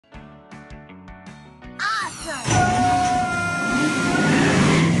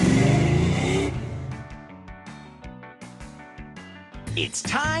It's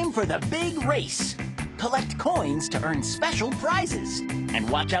time for the big race. Collect coins to earn special prizes. And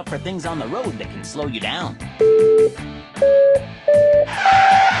watch out for things on the road that can slow you down.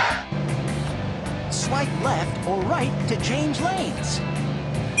 Swipe left or right to change lanes.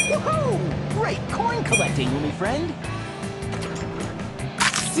 Woohoo! Great coin collecting, Umi friend.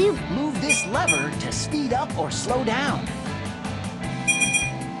 Move this lever to speed up or slow down.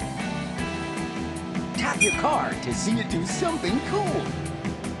 Tap your car to see it do something cool.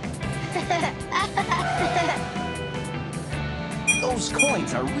 Those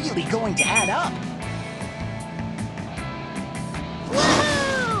coins are really going to add up. Woo!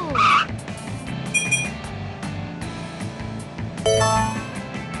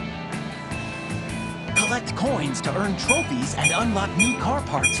 Collect coins to earn trophies and unlock new car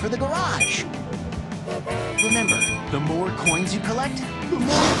parts for the garage. Remember, the more coins you collect, the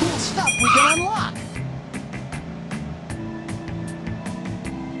more cool stuff we can unlock.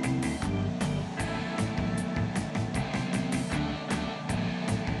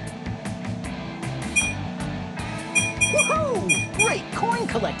 Woohoo! Great coin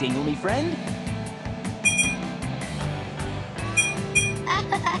collecting, Umi friend.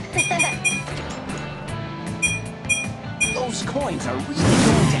 Those coins are really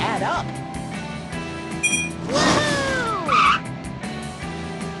going to add up. Woo!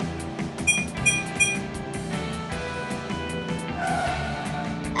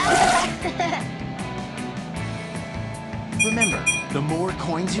 Remember, the more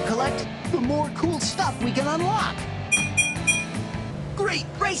coins you collect, the more cool stuff we can unlock. Great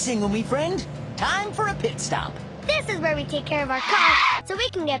racing, Umi friend. Time for a pit stop. This is where we take care of our car so we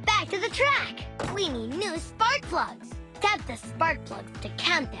can get back to the track. We need new spark plugs. Tap the spark plugs to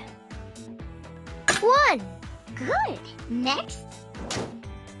count them. 1. Good. Next.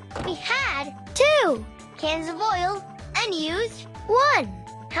 We had 2 cans of oil and used 1.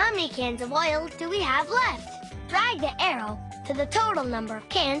 How many cans of oil do we have left? Drag the arrow to the total number of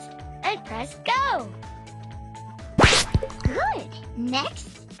cans and press go. Good. Next.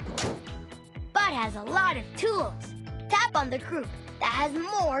 Bud has a lot of tools. Tap on the group that has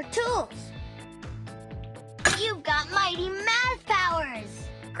more tools. You've got mighty math powers.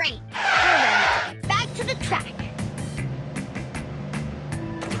 Great. We're ready to get back to the track.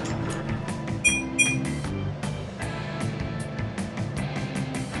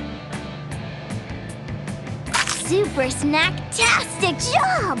 Super snack-tastic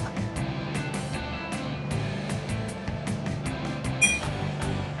job!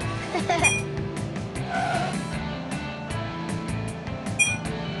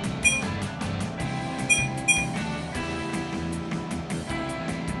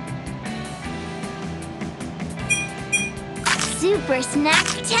 Super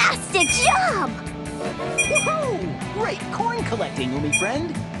snack-tastic job! Woohoo! Great coin collecting, Umi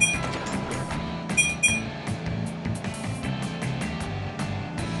friend.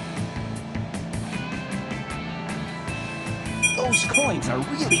 Those coins are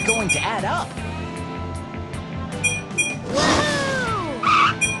really going to add up.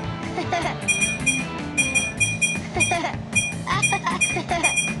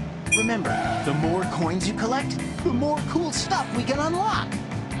 Remember, the more coins you collect, the more cool stuff we can unlock.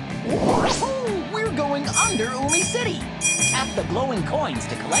 Oh, we're going under Umi City. Tap the glowing coins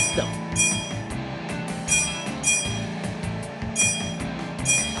to collect them.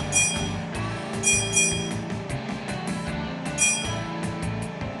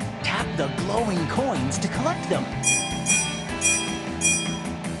 Tap the glowing coins to collect them.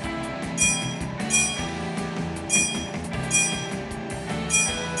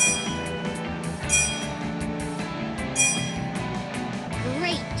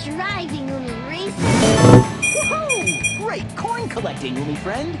 Driving, Umi Racer! Woohoo! Great coin collecting, Umi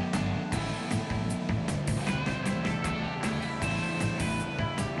friend.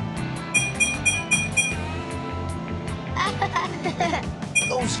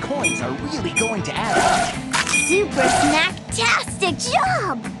 Those coins are really going to add up. Super snack-tastic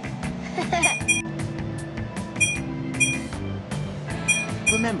job!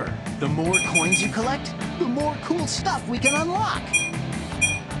 Remember, the more coins you collect, the more cool stuff we can unlock.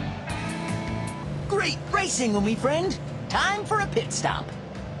 Great racing, Umi friend. Time for a pit stop.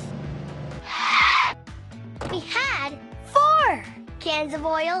 We had 4 cans of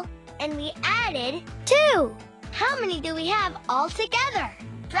oil and we added 2. How many do we have all together?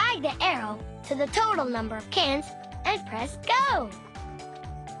 Drag the arrow to the total number of cans and press go.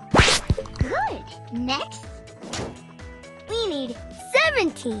 Good. Next, we need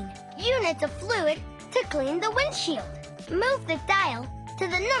 17 units of fluid to clean the windshield. Move the dial to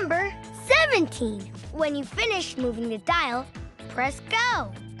the number 17. When you finish moving the dial, press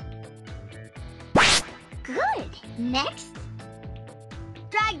go. Good. Next,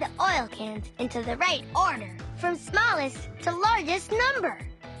 drag the oil cans into the right order, from smallest to largest number.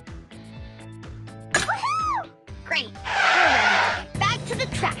 Woohoo! Great. We're ready to get back to the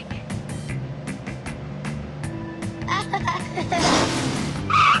track. Awesome!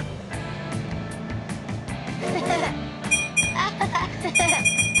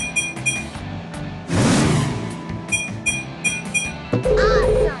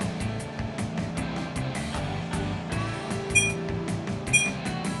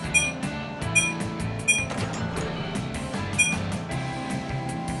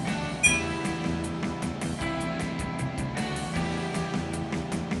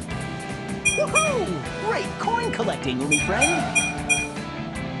 Woohoo! Great coin collecting, Umi friend!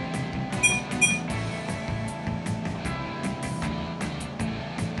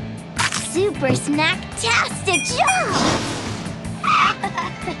 Super snack-tastic job!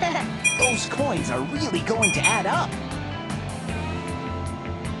 Those coins are really going to add up.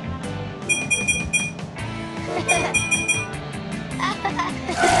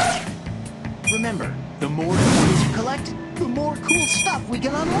 Remember, the more coins you collect, the more cool stuff we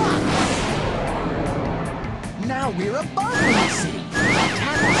can unlock. Now we're above the city.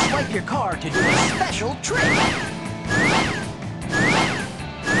 Tap or swipe your car to do a special trick.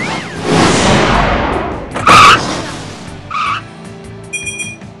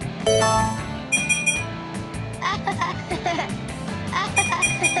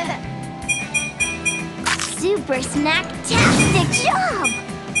 Super snack-tastic job!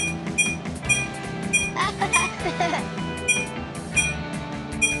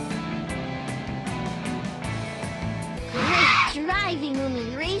 Great driving,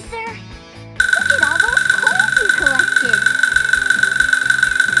 Umi Racer! Look at all those coins you collected!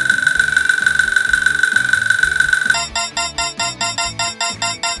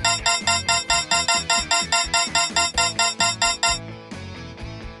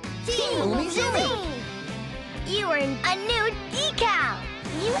 Team Umizoomi! You earned a new decal!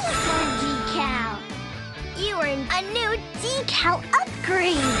 Unicorn decal! You earned a new decal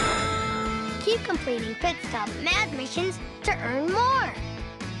upgrade! Keep completing pit stop mad missions to earn more!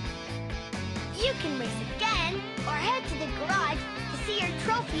 You can race again or head to the garage to see your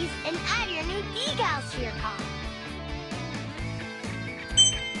trophies and add your new decals to your car.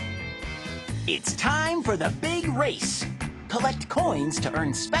 It's time for the big race. Collect coins to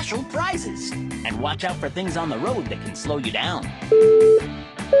earn special prizes. And watch out for things on the road that can slow you down.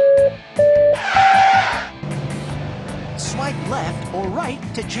 Swipe left or right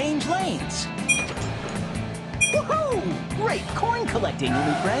to change lanes. Woohoo! Great coin collecting,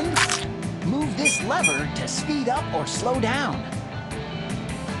 Umi friend. Move this lever to speed up or slow down.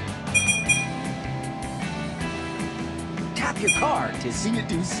 Tap your car to see it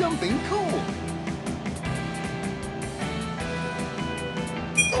do something cool.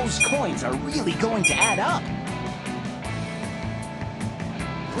 Those coins are really going to add up.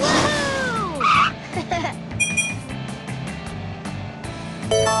 Woohoo!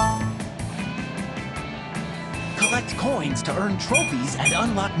 Collect coins to earn trophies and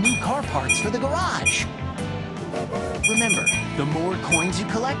unlock new car parts for the garage. Remember, the more coins you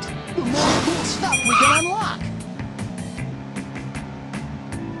collect, the more cool stuff we can unlock.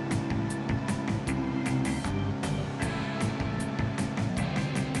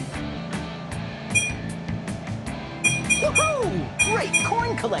 Woohoo! Great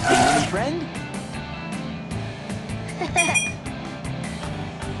coin collecting, Umi friend!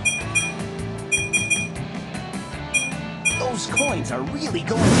 Those coins are really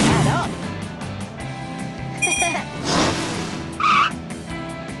going to add up.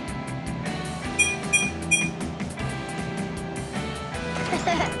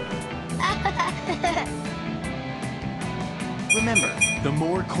 Remember, the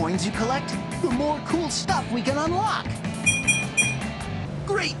more coins you collect, the more cool stuff we can unlock.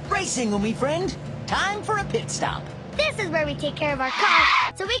 Great racing, Umi friend! Time for a pit stop. This is where we take care of our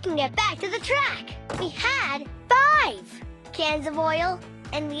car so we can get back to the track. We had 5 cans of oil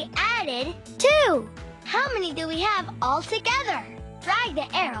and we added 2. How many do we have all together? Drag the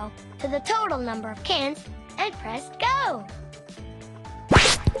arrow to the total number of cans and press go.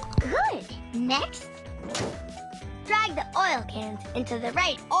 Good. Next, drag the oil cans into the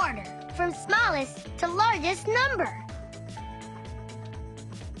right order, from smallest to largest number.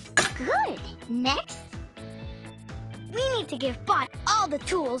 Good. Next, we need to give Bot all the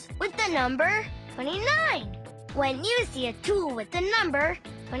tools with the number 29. When you see a tool with the number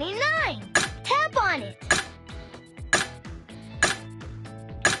 29, tap on on it.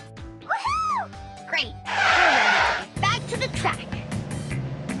 Woohoo! Great. We're ready to get back to the track.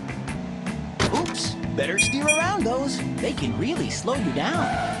 Oops, better steer around those. They can really slow you down.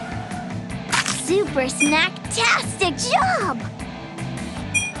 Super snack-tastic job!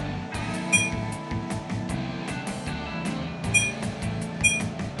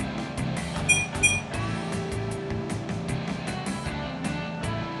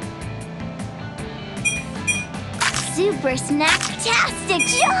 Super snack-tastic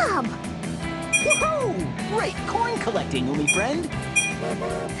job! Woohoo! Great coin collecting, Umi friend.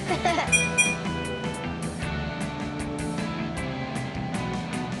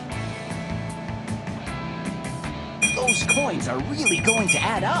 Those coins are really going to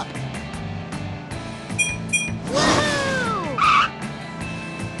add up. Woohoo!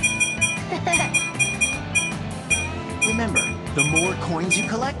 Remember, the more coins you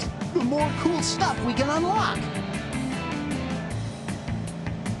collect, the more cool stuff we can unlock.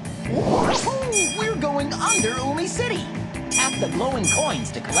 Woohoo! We're going under Umi City. Tap the glowing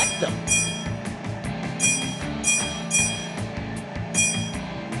coins to collect them.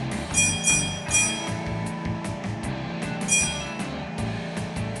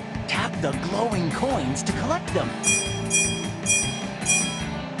 Tap the glowing coins to collect them.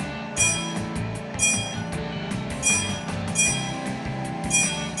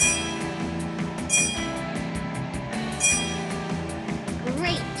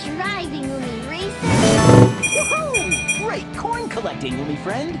 Great driving, Umi Racer! Woohoo! Great coin collecting, Umi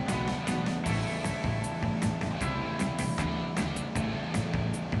friend.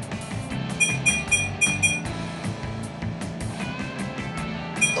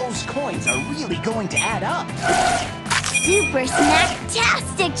 Those coins are really going to add up. Super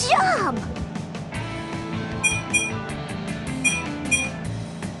snack-tastic job!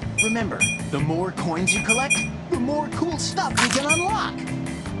 Remember, the more coins you collect, the more cool stuff we can unlock.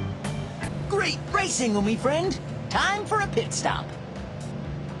 Great racing, Umi friend. Time for a pit stop.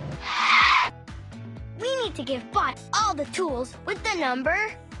 We need to give Bot all the tools with the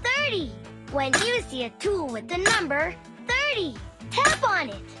number 30. When you see a tool with the number 30, tap on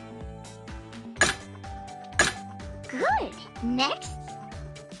it. Good. Next,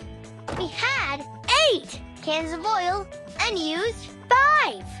 we had 8 cans of oil and used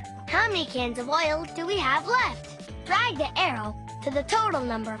 5. How many cans of oil do we have left? Drag the arrow to the total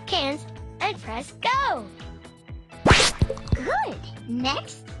number of cans and press go. Good.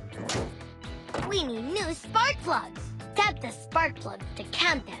 Next, we need new spark plugs. Tap the spark plugs to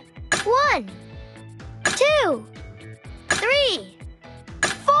count them. 1, 2, 3,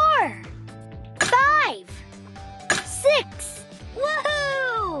 4, 5, 6.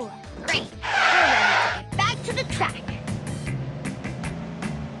 Woohoo! Great. We're ready to get back to the track.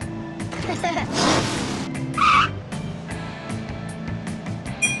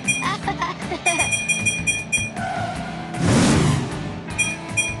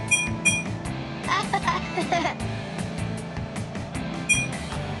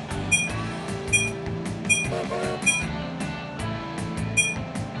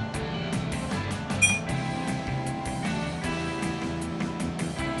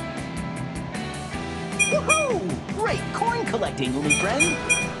 Woohoo! Great coin collecting, Umi friend.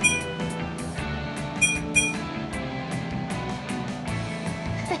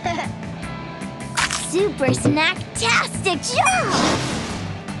 Super snack-tastic job!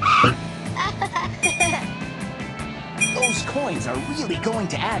 Those coins are really going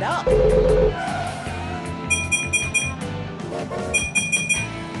to add up.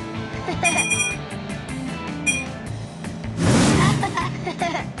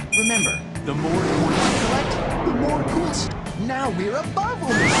 Remember, the more coins you collect, the more cool stuff. Now we're above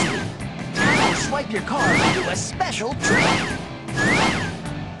Umizoomi. Tap and swipe your card to do a special trick.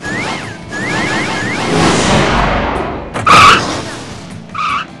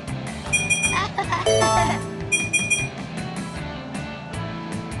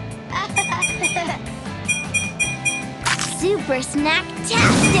 Super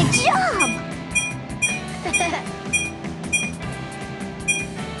snack-tastic job!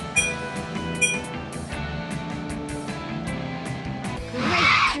 Great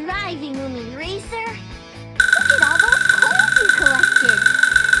driving, Umi Racer! Look at all those coins you collected!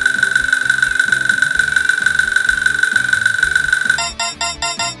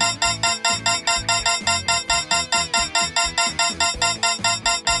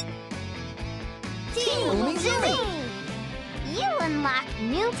 Team Umizoomi! You unlock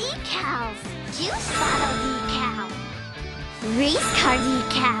new decals. Juice bottle decal. Race car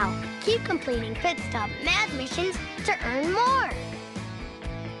decal. Keep completing pit stop math missions to earn more.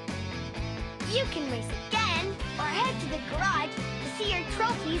 You can race again or head to the garage to see your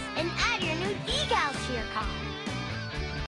trophies and add your